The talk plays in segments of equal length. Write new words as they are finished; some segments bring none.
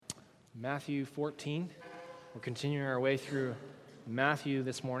Matthew 14. We're continuing our way through Matthew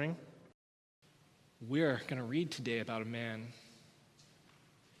this morning. We're going to read today about a man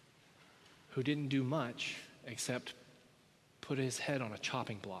who didn't do much except put his head on a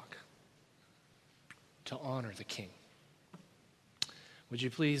chopping block to honor the king. Would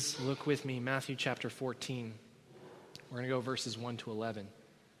you please look with me, Matthew chapter 14. We're going to go verses 1 to 11.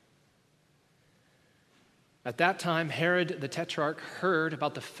 At that time, Herod the Tetrarch heard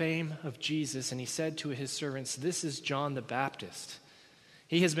about the fame of Jesus, and he said to his servants, "This is John the Baptist.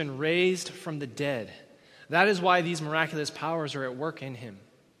 He has been raised from the dead. That is why these miraculous powers are at work in him."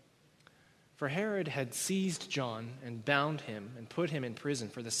 For Herod had seized John and bound him and put him in prison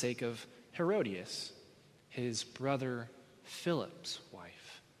for the sake of Herodias, his brother Philip's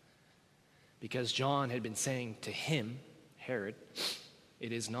wife, because John had been saying to him, Herod,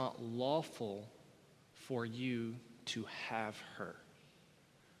 "It is not lawful for you to have her."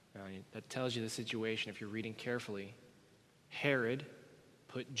 Now, that tells you the situation if you're reading carefully. Herod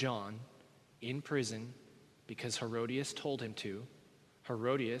put John in prison because Herodias told him to.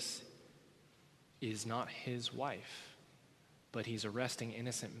 Herodias is not his wife, but he's arresting an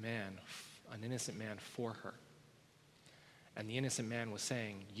innocent man for her. And the innocent man was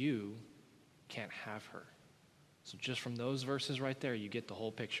saying, "You can't have her." So just from those verses right there, you get the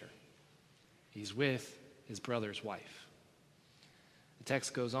whole picture. He's with his brother's wife. The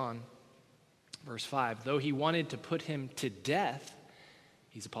text goes on, verse 5, though he wanted to put him to death,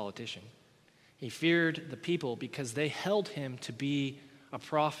 he's a politician, he feared the people because they held him to be a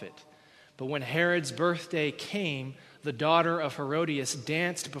prophet. But when Herod's birthday came, the daughter of Herodias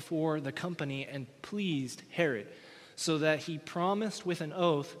danced before the company and pleased Herod, so that he promised with an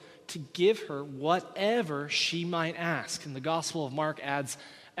oath to give her whatever she might ask. And the Gospel of Mark adds,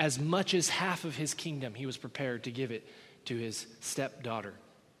 as much as half of his kingdom, he was prepared to give it to his stepdaughter.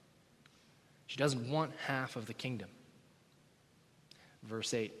 She doesn't want half of the kingdom.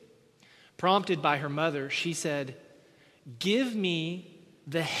 Verse 8, prompted by her mother, she said, "Give me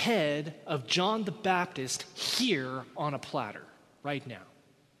the head of John the Baptist here on a platter, right now."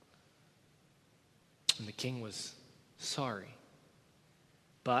 And the king was sorry.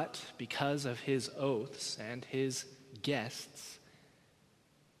 But because of his oaths and his guests,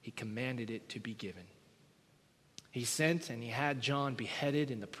 he commanded it to be given. He sent and he had John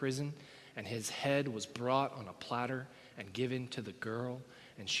beheaded in the prison, and his head was brought on a platter and given to the girl,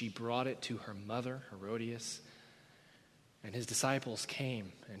 and she brought it to her mother, Herodias. And his disciples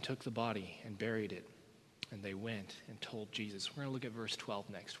came and took the body and buried it, and they went and told Jesus. We're going to look at verse 12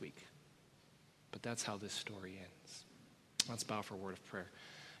 next week. But that's how this story ends. Let's bow for a word of prayer.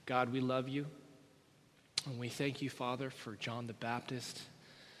 God, we love you, and we thank you, Father, for John the Baptist,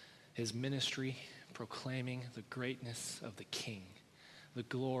 his ministry proclaiming the greatness of the King, the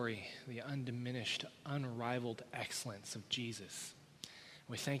glory, the undiminished, unrivaled excellence of Jesus.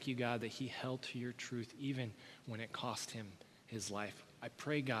 We thank you, God, that he held to your truth even when it cost him his life. I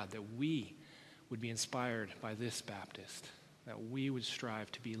pray, God, that we would be inspired by this Baptist, that we would strive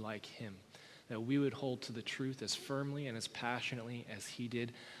to be like him, that we would hold to the truth as firmly and as passionately as he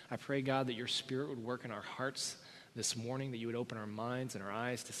did. I pray, God, that your Spirit would work in our hearts this morning, that you would open our minds and our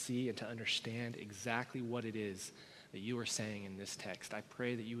eyes to see and to understand exactly what it is that you are saying in this text. I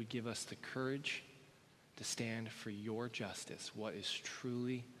pray that you would give us the courage to stand for your justice, what is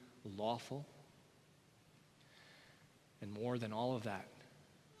truly lawful, and more than all of that,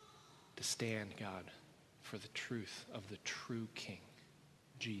 to stand, God, for the truth of the true King,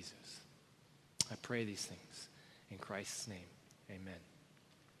 Jesus. I pray these things in Christ's name. Amen.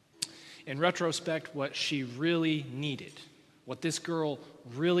 In retrospect, what she really needed, what this girl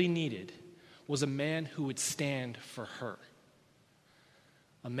really needed, was a man who would stand for her.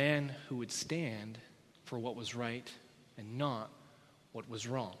 A man who would stand for what was right and not what was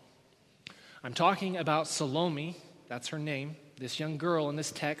wrong. I'm talking about Salome, that's her name, this young girl in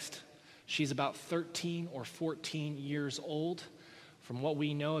this text. She's about 13 or 14 years old. From what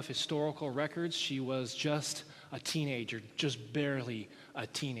we know of historical records, she was just a teenager, just barely a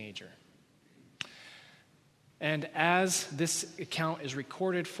teenager. And as this account is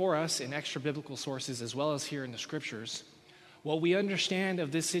recorded for us in extra biblical sources as well as here in the scriptures, what we understand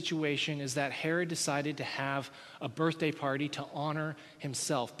of this situation is that Herod decided to have a birthday party to honor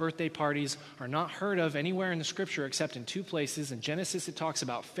himself. Birthday parties are not heard of anywhere in the scripture except in two places. In Genesis, it talks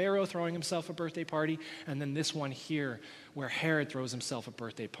about Pharaoh throwing himself a birthday party, and then this one here where Herod throws himself a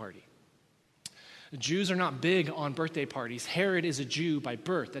birthday party. Jews are not big on birthday parties. Herod is a Jew by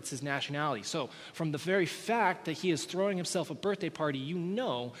birth. That's his nationality. So from the very fact that he is throwing himself a birthday party, you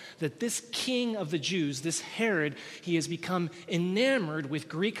know that this king of the Jews, this Herod, he has become enamored with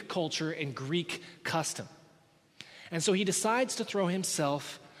Greek culture and Greek custom. And so he decides to throw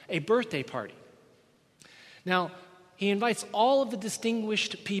himself a birthday party. Now, he invites all of the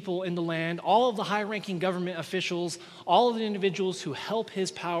distinguished people in the land, all of the high-ranking government officials, all of the individuals who help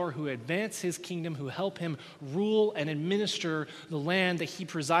his power, who advance his kingdom, who help him rule and administer the land that he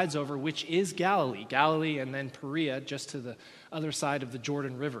presides over, which is Galilee. Galilee and then Perea, just to the other side of the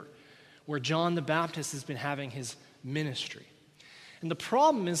Jordan River, where John the Baptist has been having his ministry. And the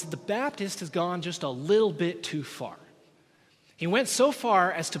problem is that the Baptist has gone just a little bit too far. He went so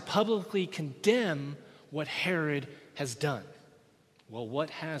far as to publicly condemn what Herod has done. Well, what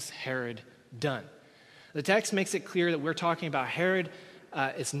has Herod done? The text makes it clear that we're talking about Herod.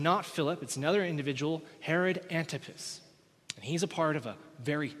 It's not Philip, it's another individual, Herod Antipas. And he's a part of a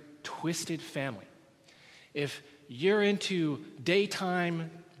very twisted family. If you're into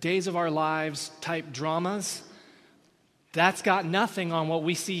daytime, days of our lives type dramas, that's got nothing on what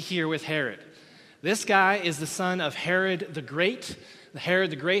we see here with Herod. This guy is the son of Herod the Great. Herod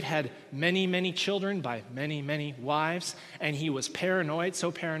the Great had many, many children by many, many wives, and he was paranoid,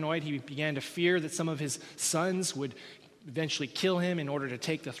 so paranoid he began to fear that some of his sons would eventually kill him in order to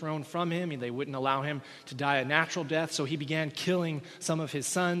take the throne from him, and they wouldn't allow him to die a natural death, so he began killing some of his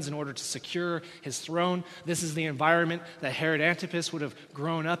sons in order to secure his throne. This is the environment that Herod Antipas would have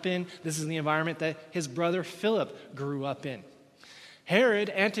grown up in. This is the environment that his brother Philip grew up in. Herod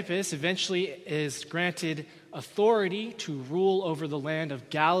Antipas eventually is granted authority to rule over the land of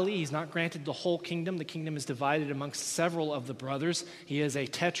Galilee. He's not granted the whole kingdom. The kingdom is divided amongst several of the brothers. He is a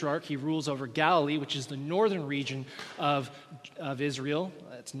tetrarch. He rules over Galilee, which is the northern region of Israel.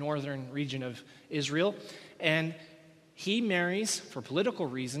 It's northern region of Israel. And he marries, for political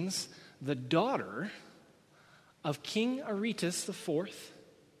reasons, the daughter of King Aretas IV,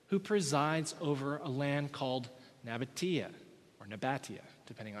 who presides over a land called Nabatea, or Nabatea,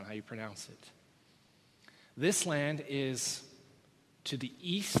 depending on how you pronounce it. This land is to the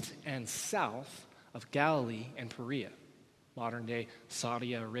east and south of Galilee and Perea, modern-day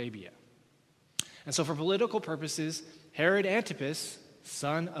Saudi Arabia. And so for political purposes, Herod Antipas,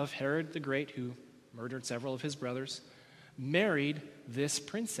 son of Herod the Great, who murdered several of his brothers, married this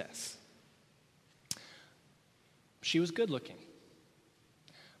princess. She was good-looking.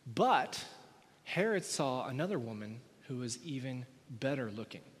 But Herod saw another woman who was even better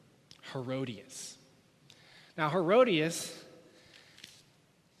looking, Herodias. Now, Herodias,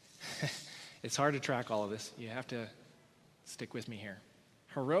 it's hard to track all of this. You have to stick with me here.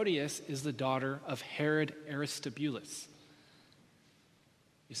 Herodias is the daughter of Herod Aristobulus.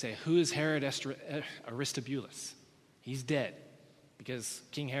 You say, who is Herod Aristobulus? He's dead because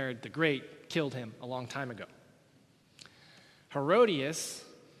King Herod the Great killed him a long time ago. Herodias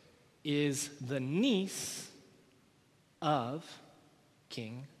is the niece of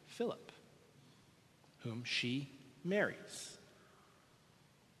King Philip, whom she marries.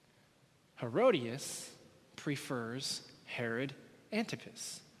 Herodias prefers Herod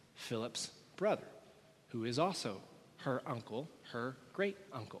Antipas, Philip's brother, who is also her uncle, her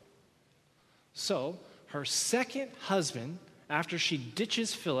great-uncle. So, her second husband, after she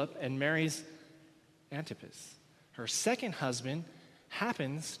ditches Philip and marries Antipas, her second husband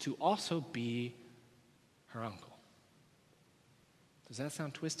happens to also be her uncle. Does that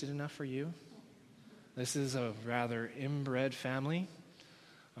sound twisted enough for you? This is a rather inbred family,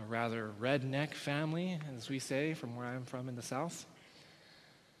 a rather redneck family, as we say from where I'm from in the South.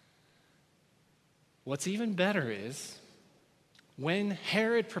 What's even better is when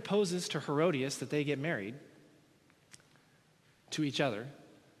Herod proposes to Herodias that they get married to each other,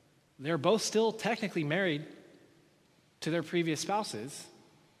 they're both still technically married to their previous spouses.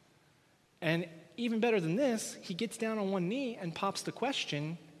 And even better than this, he gets down on one knee and pops the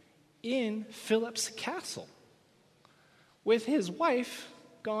question in Philip's castle, with his wife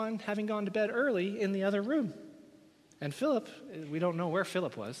having gone to bed early in the other room. And Philip, we don't know where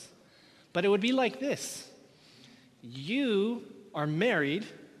Philip was, but it would be like this. You are married,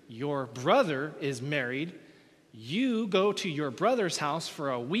 your brother is married, you go to your brother's house for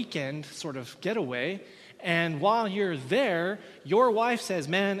a weekend sort of getaway, and while you're there, your wife says,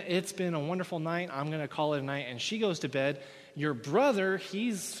 man, it's been a wonderful night, I'm going to call it a night, and she goes to bed. Your brother,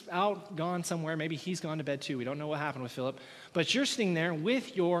 he's out, gone somewhere, maybe he's gone to bed too, we don't know what happened with Philip, but you're sitting there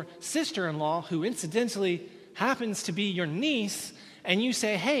with your sister-in-law, who incidentally happens to be your niece, and you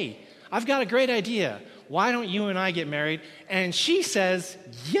say, hey, I've got a great idea, why don't you and I get married? And she says,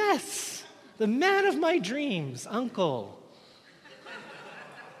 yes, the man of my dreams, uncle.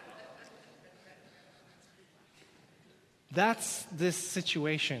 That's this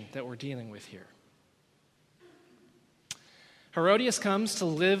situation that we're dealing with here. Herodias comes to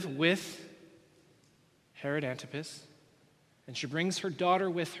live with Herod Antipas, and she brings her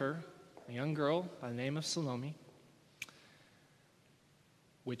daughter with her, a young girl by the name of Salome,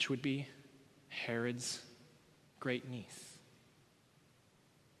 which would be Herod's great niece,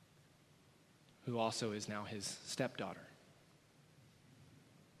 who also is now his stepdaughter.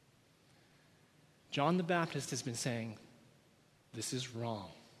 John the Baptist has been saying, this is wrong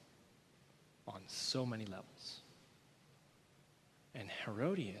on so many levels. And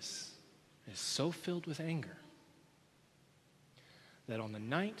Herodias is so filled with anger that on the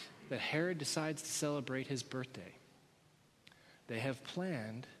night that Herod decides to celebrate his birthday, they have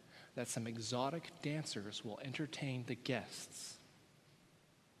planned that some exotic dancers will entertain the guests.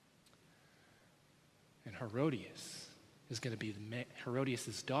 And Herodias is going to be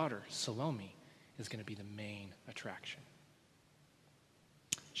Herodias' daughter, Salome, is going to be the main attraction.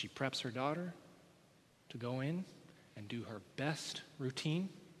 She preps her daughter to go in and do her best routine.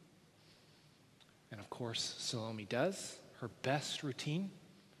 And of course, Salome does her best routine.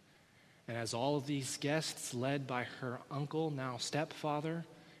 And as all of these guests, led by her uncle, now stepfather,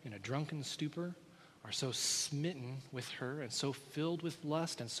 in a drunken stupor, are so smitten with her and so filled with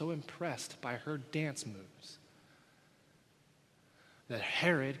lust and so impressed by her dance moves, that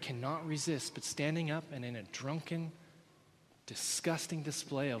Herod cannot resist but standing up and in a drunken, disgusting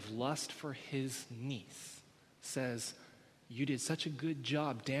display of lust for his niece, says, "You did such a good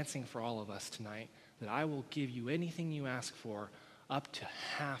job dancing for all of us tonight that I will give you anything you ask for, up to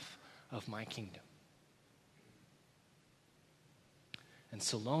half of my kingdom." And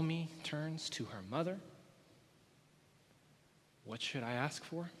Salome turns to her mother. "What should I ask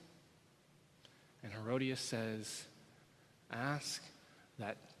for?" And Herodias says, "Ask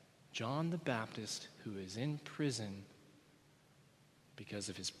that John the Baptist, who is in prison because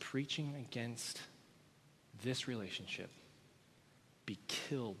of his preaching against this relationship, be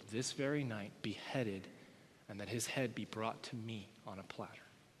killed this very night, beheaded, and that his head be brought to me on a platter."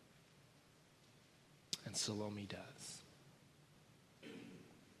 And Salome does.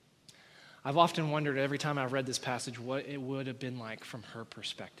 I've often wondered every time I've read this passage what it would have been like from her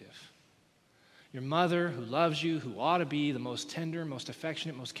perspective. Your mother, who loves you, who ought to be the most tender, most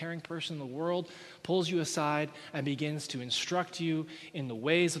affectionate, most caring person in the world, pulls you aside and begins to instruct you in the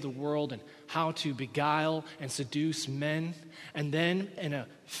ways of the world and how to beguile and seduce men. And then, in a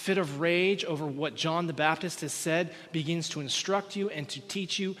fit of rage over what John the Baptist has said, begins to instruct you and to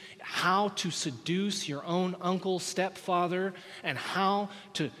teach you how to seduce your own uncle, stepfather, and how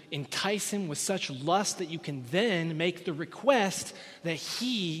to entice him with such lust that you can then make the request that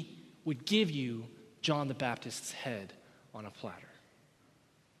he would give you John the Baptist's head on a platter.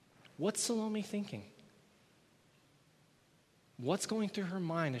 What's Salome thinking? What's going through her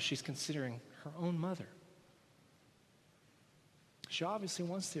mind as she's considering her own mother? She obviously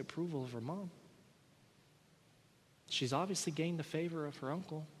wants the approval of her mom. She's obviously gained the favor of her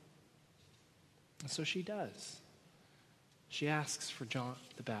uncle. And so she does. She asks for John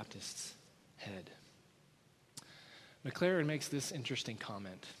the Baptist's head. McLaren makes this interesting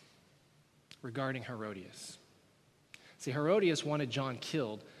comment regarding Herodias. See, Herodias wanted John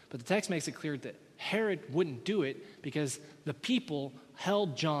killed, but the text makes it clear that Herod wouldn't do it because the people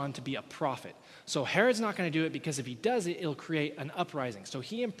held John to be a prophet. So Herod's not going to do it because if he does it, it'll create an uprising. So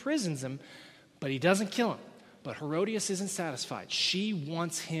he imprisons him, but he doesn't kill him. But Herodias isn't satisfied. She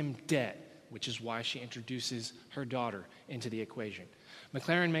wants him dead, which is why she introduces her daughter into the equation.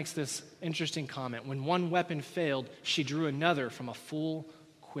 McLaren makes this interesting comment. When one weapon failed, she drew another from a full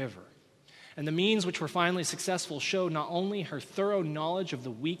quiver. And the means which were finally successful showed not only her thorough knowledge of the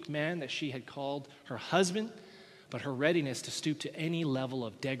weak man that she had called her husband, but her readiness to stoop to any level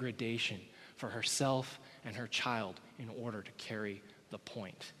of degradation for herself and her child in order to carry the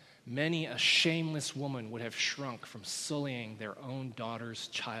point. Many a shameless woman would have shrunk from sullying their own daughter's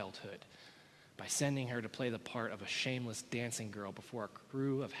childhood by sending her to play the part of a shameless dancing girl before a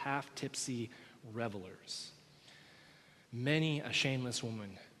crew of half-tipsy revelers. Many a shameless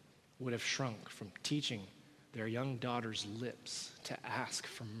woman would have shrunk from teaching their young daughter's lips to ask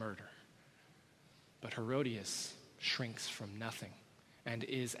for murder. But Herodias shrinks from nothing and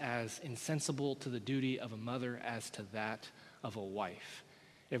is as insensible to the duty of a mother as to that of a wife.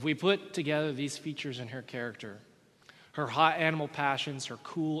 If we put together these features in her character, her hot animal passions, her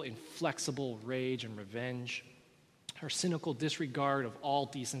cool, inflexible rage and revenge, her cynical disregard of all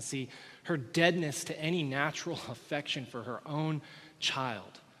decency, her deadness to any natural affection for her own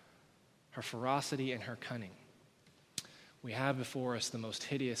child, her ferocity, and her cunning. We have before us the most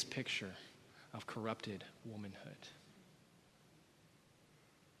hideous picture of corrupted womanhood.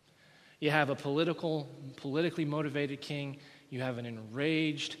 You have a politically motivated king, you have an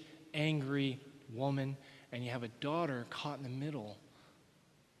enraged, angry woman, and you have a daughter caught in the middle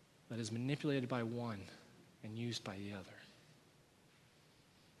that is manipulated by one and used by the other.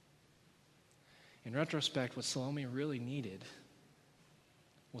 In retrospect, what Salome really needed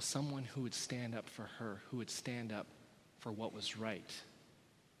was someone who would stand up for her, who would stand up for what was right.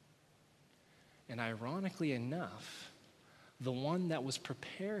 And ironically enough, the one that was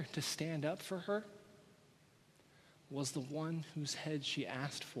prepared to stand up for her was the one whose head she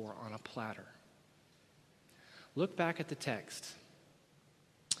asked for on a platter. Look back at the text.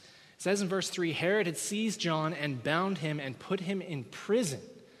 It says in verse 3, Herod had seized John and bound him and put him in prison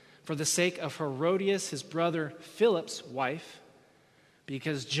for the sake of Herodias, his brother Philip's wife,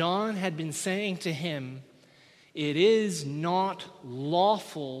 because John had been saying to him, "It is not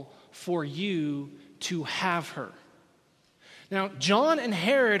lawful for you to have her." Now, John and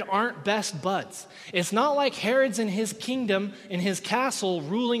Herod aren't best buds. It's not like Herod's in his kingdom, in his castle,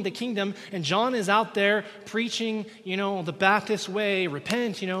 ruling the kingdom, and John is out there preaching, the Baptist way,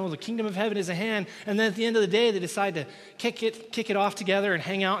 repent, the kingdom of heaven is at hand. And then at the end of the day, they decide to kick it off together and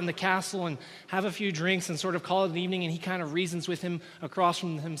hang out in the castle and have a few drinks and sort of call it an evening. And he kind of reasons with him across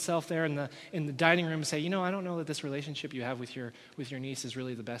from himself there in the dining room and say, I don't know that this relationship you have with your niece is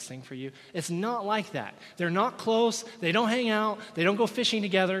really the best thing for you. It's not like that. They're not close. They don't hang out. They don't go fishing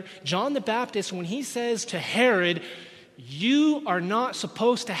together. John the Baptist, when he says to Herod, "You are not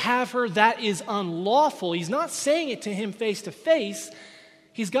supposed to have her, that is unlawful," he's not saying it to him face to face.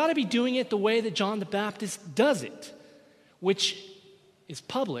 He's got to be doing it the way that John the Baptist does it, which is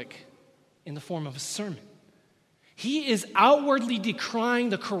public in the form of a sermon. He is outwardly decrying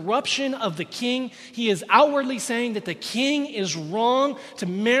the corruption of the king. He is outwardly saying that the king is wrong to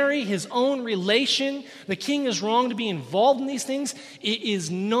marry his own relation. The king is wrong to be involved in these things. It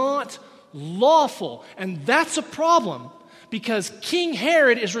is not lawful. And that's a problem because King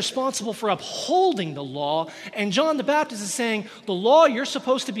Herod is responsible for upholding the law. And John the Baptist is saying, the law you're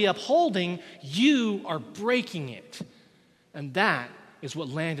supposed to be upholding, you are breaking it. And that is what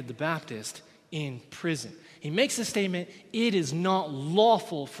landed the Baptist in prison. He makes the statement, it is not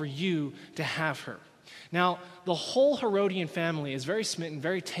lawful for you to have her. Now, the whole Herodian family is very smitten,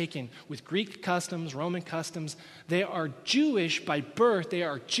 very taken with Greek customs, Roman customs. They are Jewish by birth, they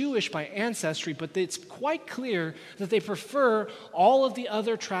are Jewish by ancestry, but it's quite clear that they prefer all of the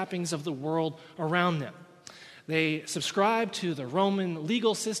other trappings of the world around them. They subscribe to the Roman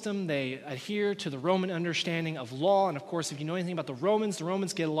legal system. They adhere to the Roman understanding of law. And of course, if you know anything about the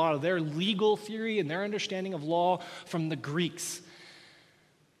Romans get a lot of their legal theory and their understanding of law from the Greeks.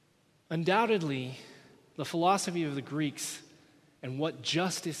 Undoubtedly, the philosophy of the Greeks and what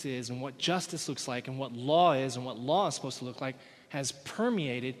justice is and what justice looks like and what law is and what law is supposed to look like has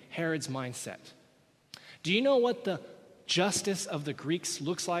permeated Herod's mindset. Do you know what the justice of the Greeks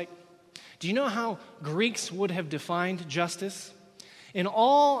looks like? Do you know how Greeks would have defined justice? In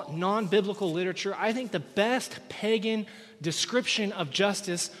all non-biblical literature, I think the best pagan description of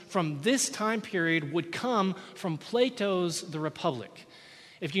justice from this time period would come from Plato's The Republic.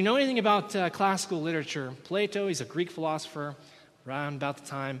 If you know anything about classical literature, Plato, he's a Greek philosopher around about the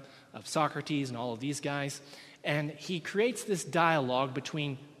time of Socrates and all of these guys, and he creates this dialogue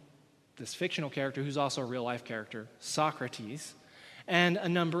between this fictional character, who's also a real-life character, Socrates, and a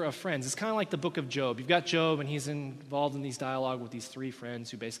number of friends. It's kind of like the book of Job. You've got Job, and he's involved in these dialogue with these three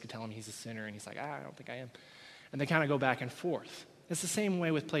friends who basically tell him he's a sinner, and he's like, I don't think I am. And they kind of go back and forth. It's the same way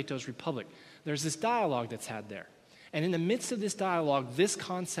with Plato's Republic. There's this dialogue that's had there. And in the midst of this dialogue, this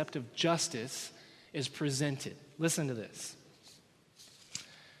concept of justice is presented. Listen to this.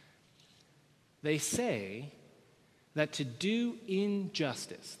 They say that to do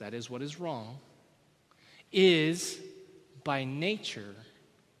injustice, that is what is wrong, is by nature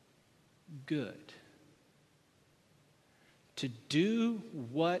good. To do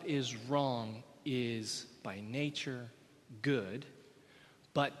what is wrong is by nature good,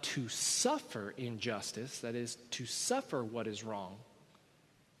 but to suffer injustice, that is, to suffer what is wrong,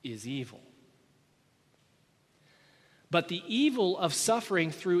 is evil. But the evil of suffering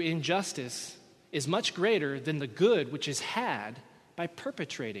through injustice is much greater than the good which is had by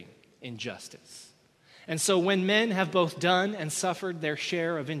perpetrating injustice. And so when men have both done and suffered their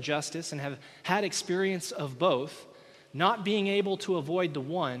share of injustice and have had experience of both, not being able to avoid the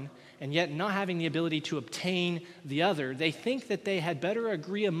one and yet not having the ability to obtain the other, they think that they had better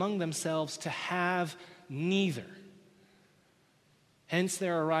agree among themselves to have neither. Hence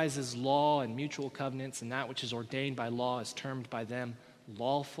there arises law and mutual covenants, and that which is ordained by law is termed by them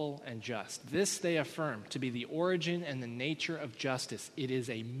lawful and just. This they affirm to be the origin and the nature of justice. It is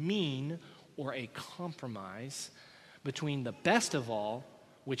a mean or a compromise between the best of all,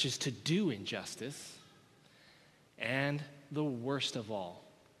 which is to do injustice, and the worst of all,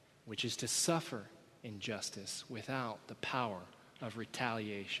 which is to suffer injustice without the power of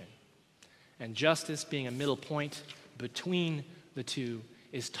retaliation. And justice, being a middle point between the two,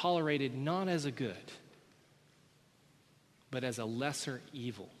 is tolerated not as a good, but as a lesser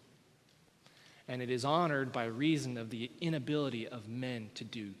evil. And it is honored by reason of the inability of men to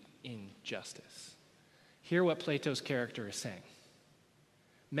do injustice. Hear what Plato's character is saying.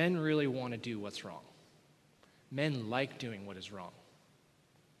 Men really want to do what's wrong. Men like doing what is wrong.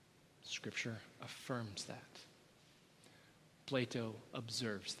 Scripture affirms that. Plato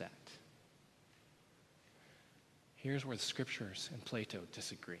observes that. Here's where the Scriptures and Plato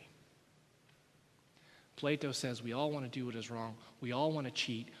disagree. Plato says we all want to do what is wrong. We all want to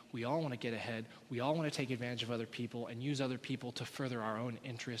cheat. We all want to get ahead. We all want to take advantage of other people and use other people to further our own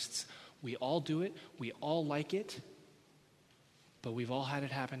interests. We all do it. We all like it. But we've all had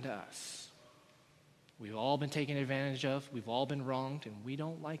it happen to us. We've all been taken advantage of. We've all been wronged, and we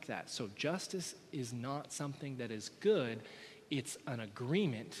don't like that. So justice is not something that is good. It's an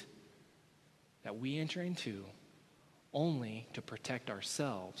agreement that we enter into only to protect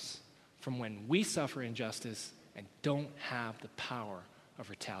ourselves from when we suffer injustice and don't have the power of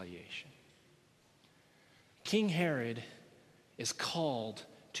retaliation. King Herod is called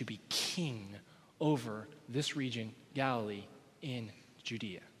to be king over this region, Galilee, in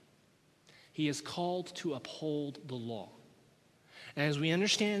Judea. He is called to uphold the law. And as we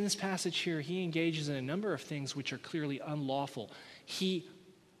understand this passage here, he engages in a number of things which are clearly unlawful. He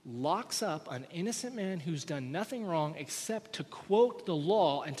locks up an innocent man who's done nothing wrong except to quote the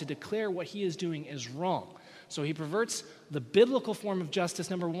law and to declare what he is doing is wrong. So he perverts the biblical form of justice,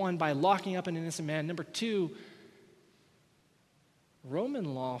 number one, by locking up an innocent man. Number two,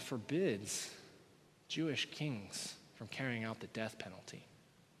 Roman law forbids Jewish kings from carrying out the death penalty.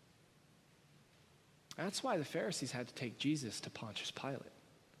 That's why the Pharisees had to take Jesus to Pontius Pilate.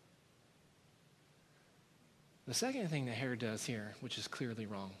 The second thing that Herod does here, which is clearly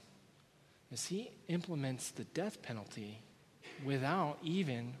wrong, is he implements the death penalty without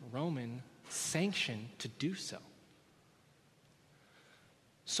even Roman sanction to do so.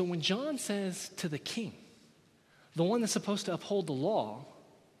 So when John says to the king, the one that's supposed to uphold the law,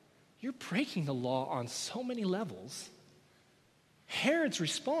 you're breaking the law on so many levels, Herod's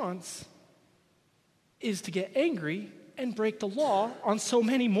response is to get angry and break the law on so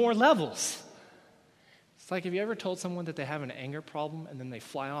many more levels. It's like, have you ever told someone that they have an anger problem and then they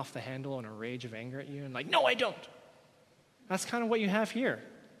fly off the handle in a rage of anger at you and like, no, I don't. That's kind of what you have here.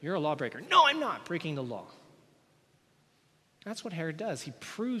 You're a lawbreaker. No, I'm not breaking the law. That's what Herod does. He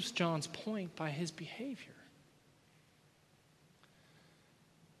proves John's point by his behavior.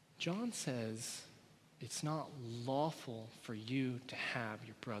 John says it's not lawful for you to have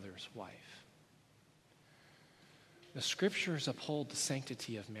your brother's wife. The Scriptures uphold the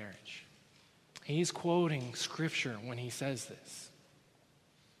sanctity of marriage. He's quoting Scripture when he says this.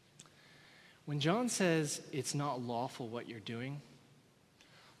 When John says it's not lawful what you're doing,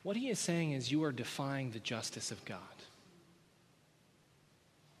 what he is saying is you are defying the justice of God.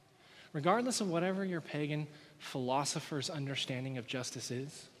 Regardless of whatever your pagan philosopher's understanding of justice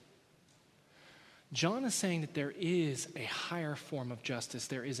is, John is saying that there is a higher form of justice,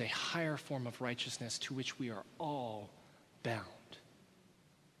 there is a higher form of righteousness to which we are all bound.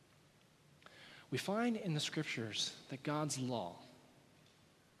 We find in the Scriptures that God's law,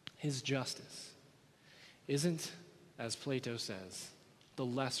 his justice, isn't, as Plato says, the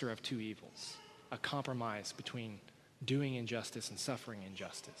lesser of two evils, a compromise between doing injustice and suffering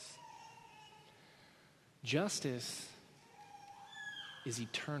injustice. Justice is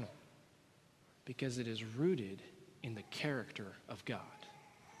eternal, because it is rooted in the character of God.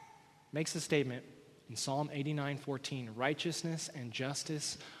 Makes a statement in Psalm 89:14, righteousness and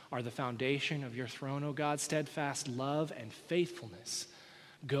justice are the foundation of your throne, O God. Steadfast love and faithfulness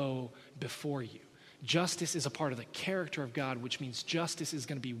go before you. Justice is a part of the character of God, which means justice is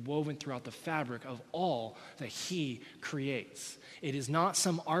going to be woven throughout the fabric of all that he creates. It is not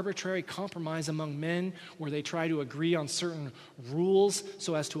some arbitrary compromise among men where they try to agree on certain rules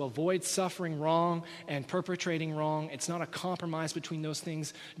so as to avoid suffering wrong and perpetrating wrong. It's not a compromise between those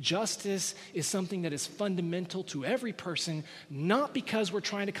things. Justice is something that is fundamental to every person, not because we're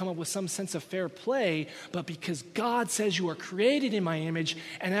trying to come up with some sense of fair play, but because God says you are created in my image,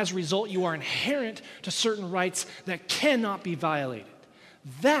 and as a result, you are inherent to certain rights that cannot be violated.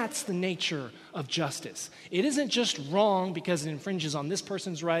 That's the nature of justice. It isn't just wrong because it infringes on this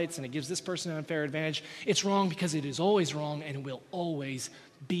person's rights and it gives this person an unfair advantage. It's wrong because it is always wrong and it will always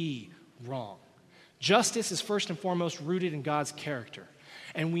be wrong. Justice is first and foremost rooted in God's character.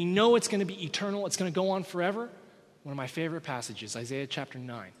 And we know it's going to be eternal. It's going to go on forever. One of my favorite passages, Isaiah chapter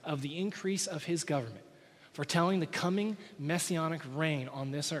 9, of the increase of his government, foretelling the coming messianic reign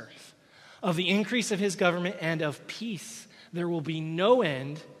on this earth. Of the increase of his government and of peace, there will be no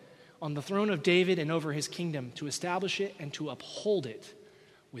end on the throne of David and over his kingdom, to establish it and to uphold it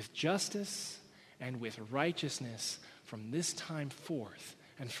with justice and with righteousness from this time forth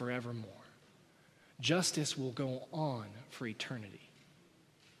and forevermore. Justice will go on for eternity.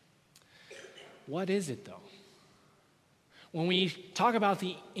 What is it, though? When we talk about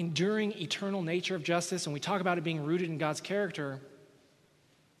the enduring eternal nature of justice and we talk about it being rooted in God's character,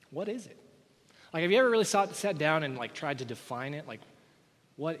 what is it? Like, have you ever really sat down and tried to define it? Like,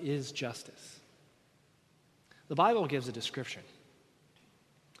 what is justice? The Bible gives a description.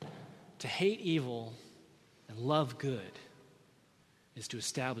 To hate evil and love good is to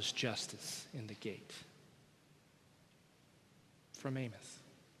establish justice in the gate. From Amos.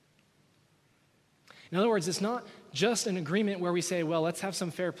 In other words, it's not just an agreement where we say, well, let's have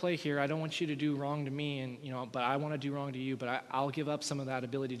some fair play here. I don't want you to do wrong to me, and but I want to do wrong to you, but I'll give up some of that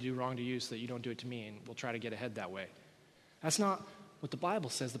ability to do wrong to you so that you don't do it to me, and we'll try to get ahead that way. That's not what the Bible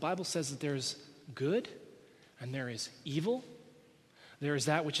says. The Bible says that there's good and there is evil. There is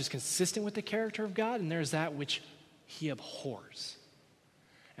that which is consistent with the character of God, and there is that which he abhors.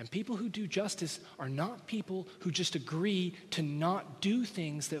 And people who do justice are not people who just agree to not do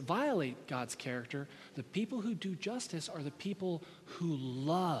things that violate God's character. The people who do justice are the people who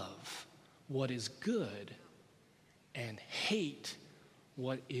love what is good and hate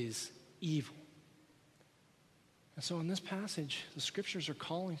what is evil. And so in this passage, the scriptures are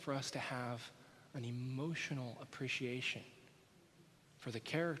calling for us to have an emotional appreciation for the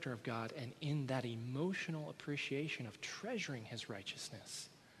character of God, and in that emotional appreciation of treasuring his righteousness,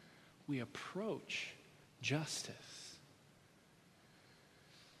 we approach justice.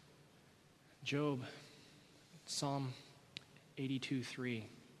 Job, Psalm 82:3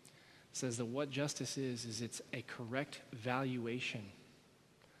 says that what justice is it's a correct valuation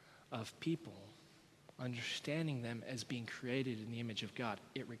of people, understanding them as being created in the image of God.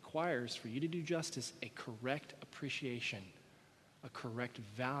 It requires, for you to do justice, a correct appreciation, a correct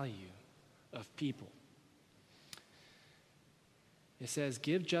value of people. It says,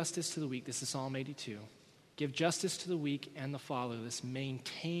 give justice to the weak. This is Psalm 82. Give justice to the weak and the fatherless.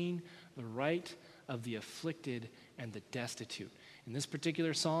 Maintain the right of the afflicted and the destitute. In this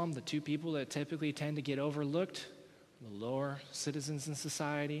particular psalm, the two people that typically tend to get overlooked, the lower citizens in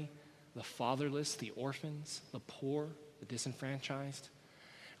society, the fatherless, the orphans, the poor, the disenfranchised.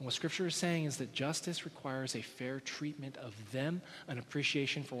 And what Scripture is saying is that justice requires a fair treatment of them, an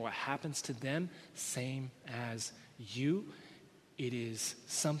appreciation for what happens to them, same as you. It is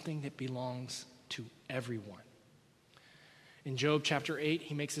something that belongs to everyone. In Job chapter 8,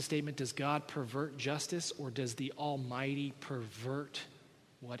 he makes a statement, does God pervert justice, or does the Almighty pervert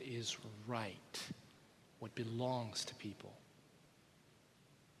what is right, what belongs to people?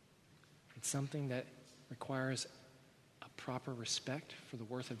 It's something that requires a proper respect for the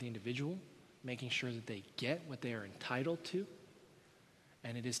worth of the individual, making sure that they get what they are entitled to,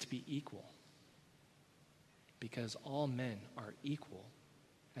 and it is to be equal. Because all men are equal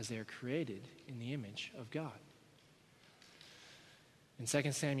as they are created in the image of God. In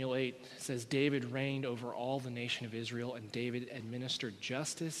 2 Samuel 8, it says, David reigned over all the nation of Israel, and David administered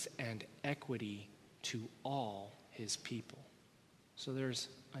justice and equity to all his people. So there's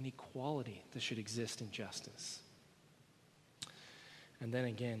an equality that should exist in justice. And then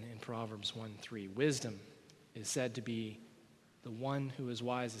again in Proverbs 1:3, wisdom is said to be the one who is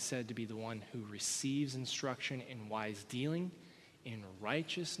wise is said to be the one who receives instruction in wise dealing, in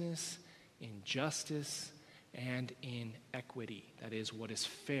righteousness, in justice, and in equity. That is, what is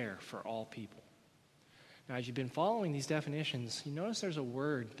fair for all people. Now, as you've been following these definitions, you notice there's a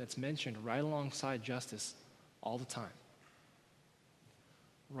word that's mentioned right alongside justice all the time.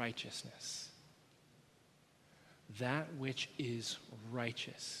 Righteousness. That which is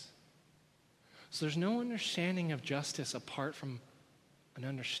righteous. So there's no understanding of justice apart from an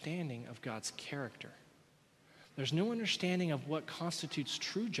understanding of God's character. There's no understanding of what constitutes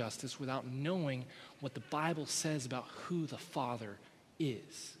true justice without knowing what the Bible says about who the Father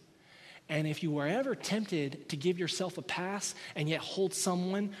is. And if you were ever tempted to give yourself a pass and yet hold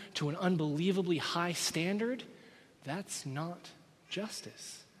someone to an unbelievably high standard, that's not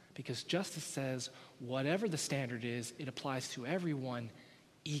justice. Because justice says whatever the standard is, it applies to everyone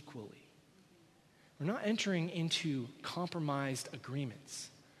equally. We're not entering into compromised agreements.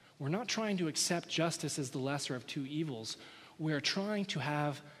 We're not trying to accept justice as the lesser of two evils. We are trying to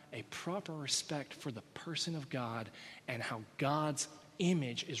have a proper respect for the person of God and how God's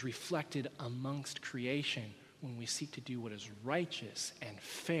image is reflected amongst creation when we seek to do what is righteous and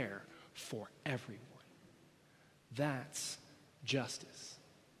fair for everyone. That's justice.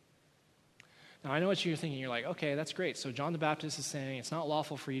 Now, I know what you're thinking. You're like, okay, that's great. So John the Baptist is saying it's not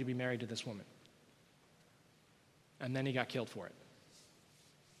lawful for you to be married to this woman. And then he got killed for it.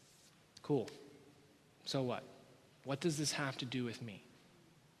 Cool. So what? What does this have to do with me?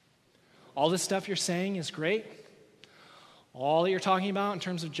 All this stuff you're saying is great. All that you're talking about in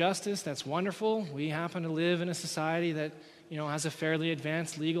terms of justice, that's wonderful. We happen to live in a society that, has a fairly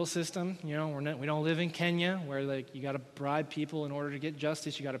advanced legal system. We don't live in Kenya where you got to bribe people in order to get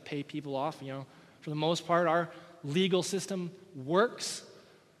justice. You got to pay people off. For the most part, our legal system works.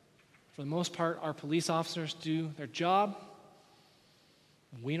 For the most part, our police officers do their job.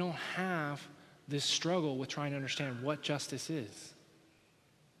 We don't have this struggle with trying to understand what justice is.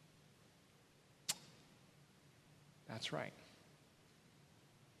 That's right.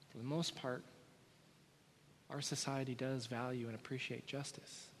 For the most part, our society does value and appreciate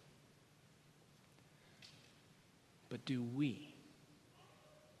justice. But do we,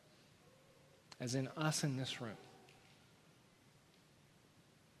 as in us in this room?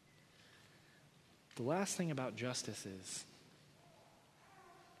 The last thing about justice is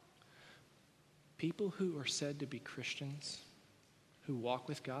people who are said to be Christians, who walk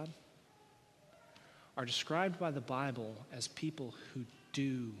with God, are described by the Bible as people who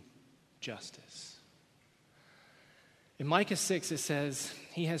do justice. In Micah 6, it says,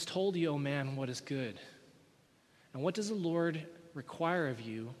 "He has told you, O man, what is good. And what does the Lord require of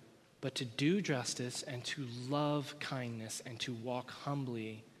you but to do justice and to love kindness and to walk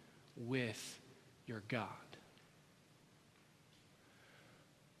humbly with your God?"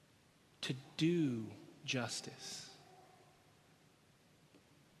 To do justice.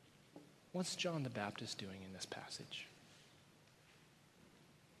 What's John the Baptist doing in this passage?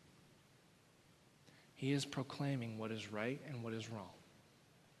 He is proclaiming what is right and what is wrong.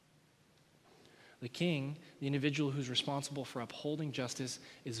 The king, the individual who's responsible for upholding justice,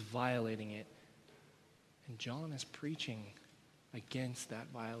 is violating it. And John is preaching against that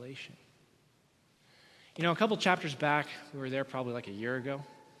violation. A couple chapters back, we were there probably like a year ago.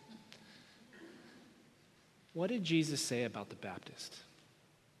 What did Jesus say about the Baptist?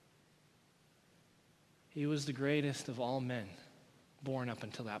 He was the greatest of all men born up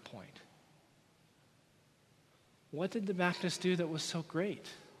until that point. What did the Baptist do that was so great?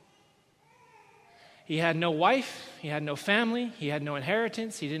 He had no wife, he had no family, he had no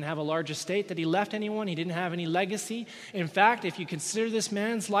inheritance, he didn't have a large estate that he left anyone, he didn't have any legacy. In fact, if you consider this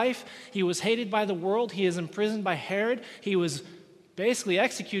man's life, he was hated by the world, he is imprisoned by Herod, he was basically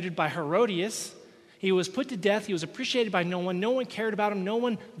executed by Herodias, he was put to death, he was appreciated by no one cared about him, no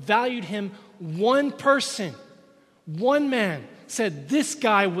one valued him. One person, one man said this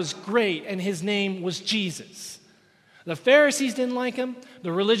guy was great, and his name was Jesus. The Pharisees didn't like him.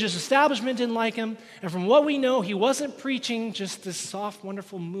 The religious establishment didn't like him. And from what we know, he wasn't preaching just this soft,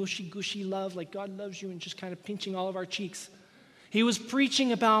 wonderful, mushy, gushy love like God loves you and just kind of pinching all of our cheeks. He was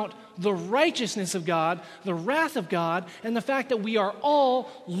preaching about the righteousness of God, the wrath of God, and the fact that we are all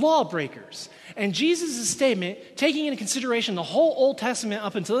lawbreakers. And Jesus' statement, taking into consideration the whole Old Testament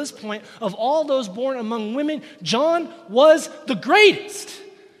up until this point, of all those born among women, John was the greatest.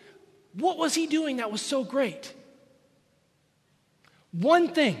 What was he doing that was so great? One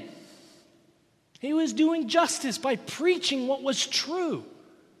thing. He was doing justice by preaching what was true.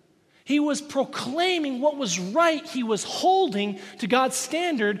 He was proclaiming what was right. He was holding to God's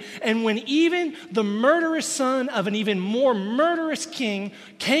standard. And when even the murderous son of an even more murderous king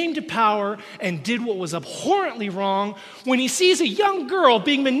came to power and did what was abhorrently wrong, when he sees a young girl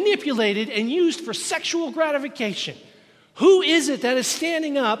being manipulated and used for sexual gratification, who is it that is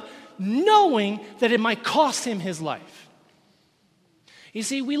standing up knowing that it might cost him his life? You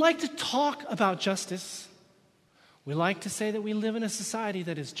see, we like to talk about justice. We like to say that we live in a society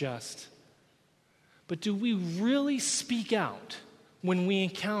that is just. But do we really speak out when we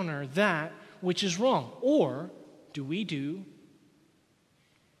encounter that which is wrong? Or do we do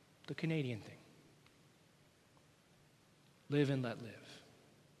the Canadian thing? Live and let live.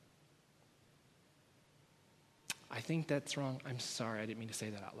 I think that's wrong. I'm sorry, I didn't mean to say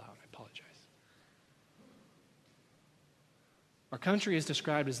that out loud. I apologize. Our country is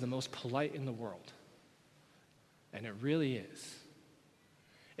described as the most polite in the world. And it really is.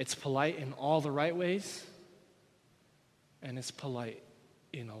 It's polite in all the right ways, and it's polite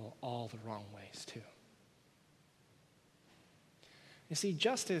in all the wrong ways too. You see,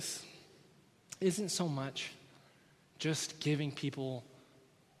 justice isn't so much just giving people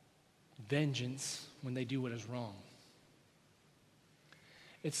vengeance when they do what is wrong.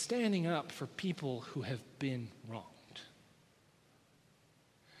 It's standing up for people who have been wronged.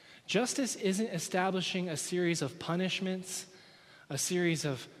 Justice isn't establishing a series of punishments, a series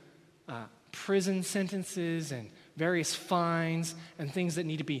of prison sentences and various fines and things that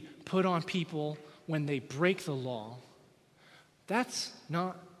need to be put on people when they break the law. That's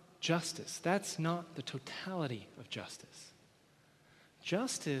not justice. That's not the totality of justice.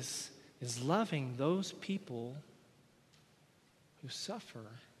 Justice is loving those people who suffer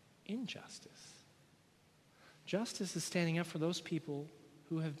injustice. Justice is standing up for those people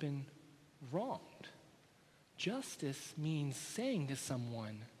who have been wronged. Justice means saying to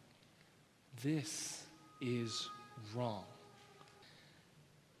someone, this is wrong.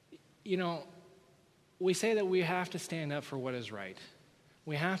 You know, we say that we have to stand up for what is right.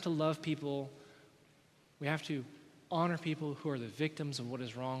 We have to love people. We have to honor people who are the victims of what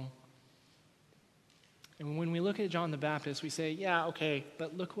is wrong. And when we look at John the Baptist, we say, yeah, okay,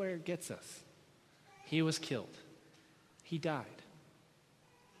 but look where it gets us. He was killed. He died.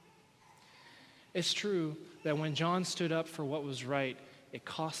 It's true that when John stood up for what was right, it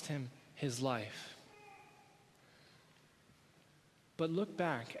cost him his life. But look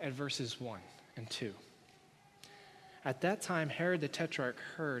back at verses 1 and 2. At that time, Herod the Tetrarch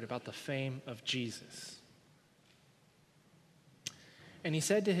heard about the fame of Jesus. And he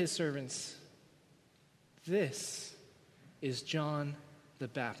said to his servants, this is John the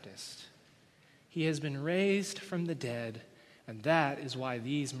Baptist. He has been raised from the dead, and that is why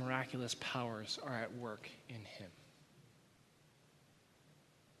these miraculous powers are at work in him.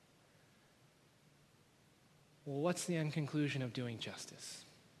 Well, what's the end conclusion of doing justice?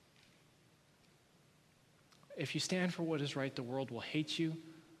 If you stand for what is right, the world will hate you,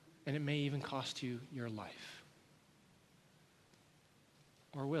 and it may even cost you your life.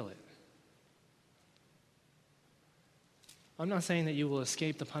 Or will it? I'm not saying that you will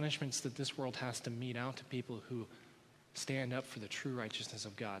escape the punishments that this world has to mete out to people who stand up for the true righteousness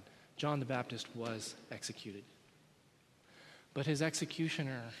of God. John the Baptist was executed. But his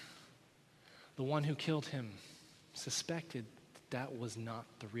executioner, the one who killed him, suspected that was not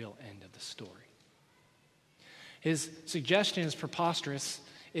the real end of the story. His suggestion is preposterous.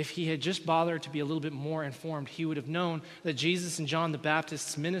 If he had just bothered to be a little bit more informed, he would have known that Jesus and John the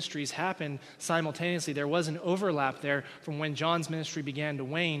Baptist's ministries happened simultaneously. There was an overlap there from when John's ministry began to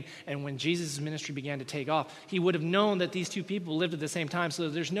wane and when Jesus' ministry began to take off. He would have known that these two people lived at the same time, so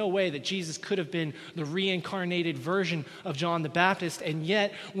there's no way that Jesus could have been the reincarnated version of John the Baptist. And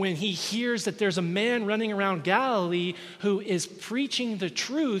yet, when he hears that there's a man running around Galilee who is preaching the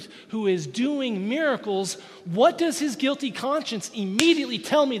truth, who is doing miracles, what does his guilty conscience immediately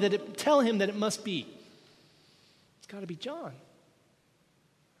tell him that it must be? It's got to be John.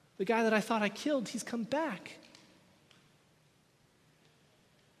 The guy that I thought I killed, he's come back.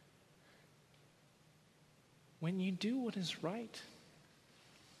 When you do what is right,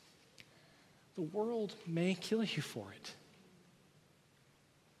 the world may kill you for it.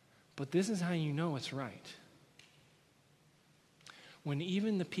 But this is how you know it's right. When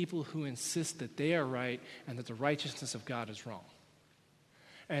even the people who insist that they are right and that the righteousness of God is wrong,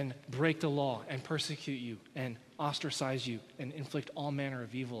 and break the law and persecute you and ostracize you and inflict all manner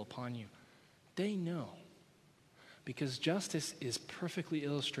of evil upon you, they know. Because justice is perfectly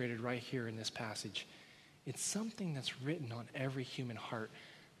illustrated right here in this passage. It's something that's written on every human heart.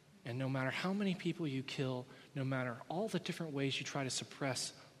 And no matter how many people you kill, no matter all the different ways you try to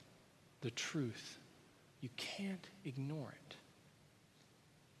suppress the truth, you can't ignore it.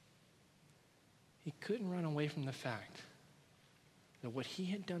 He couldn't run away from the fact that what he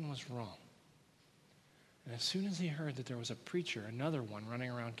had done was wrong. And as soon as he heard that there was a preacher, another one,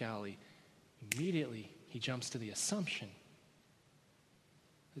 running around Galilee, immediately he jumps to the assumption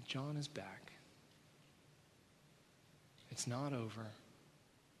that John is back. It's not over,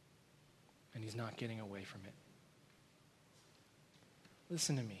 and he's not getting away from it.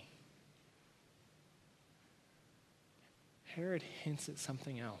 Listen to me. Herod hints at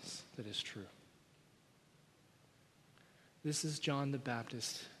something else that is true. This is John the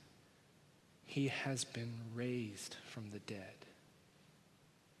Baptist. He has been raised from the dead.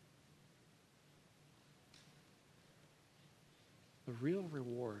 The real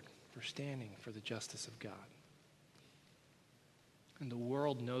reward for standing for the justice of God, and the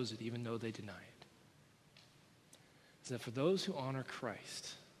world knows it even though they deny it, is that for those who honor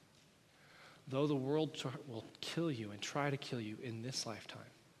Christ, though the world will kill you and try to kill you in this lifetime,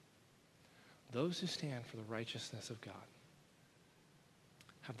 those who stand for the righteousness of God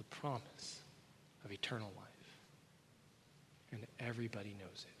have the promise of eternal life. And everybody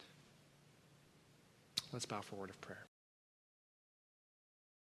knows it. Let's bow for a word of prayer.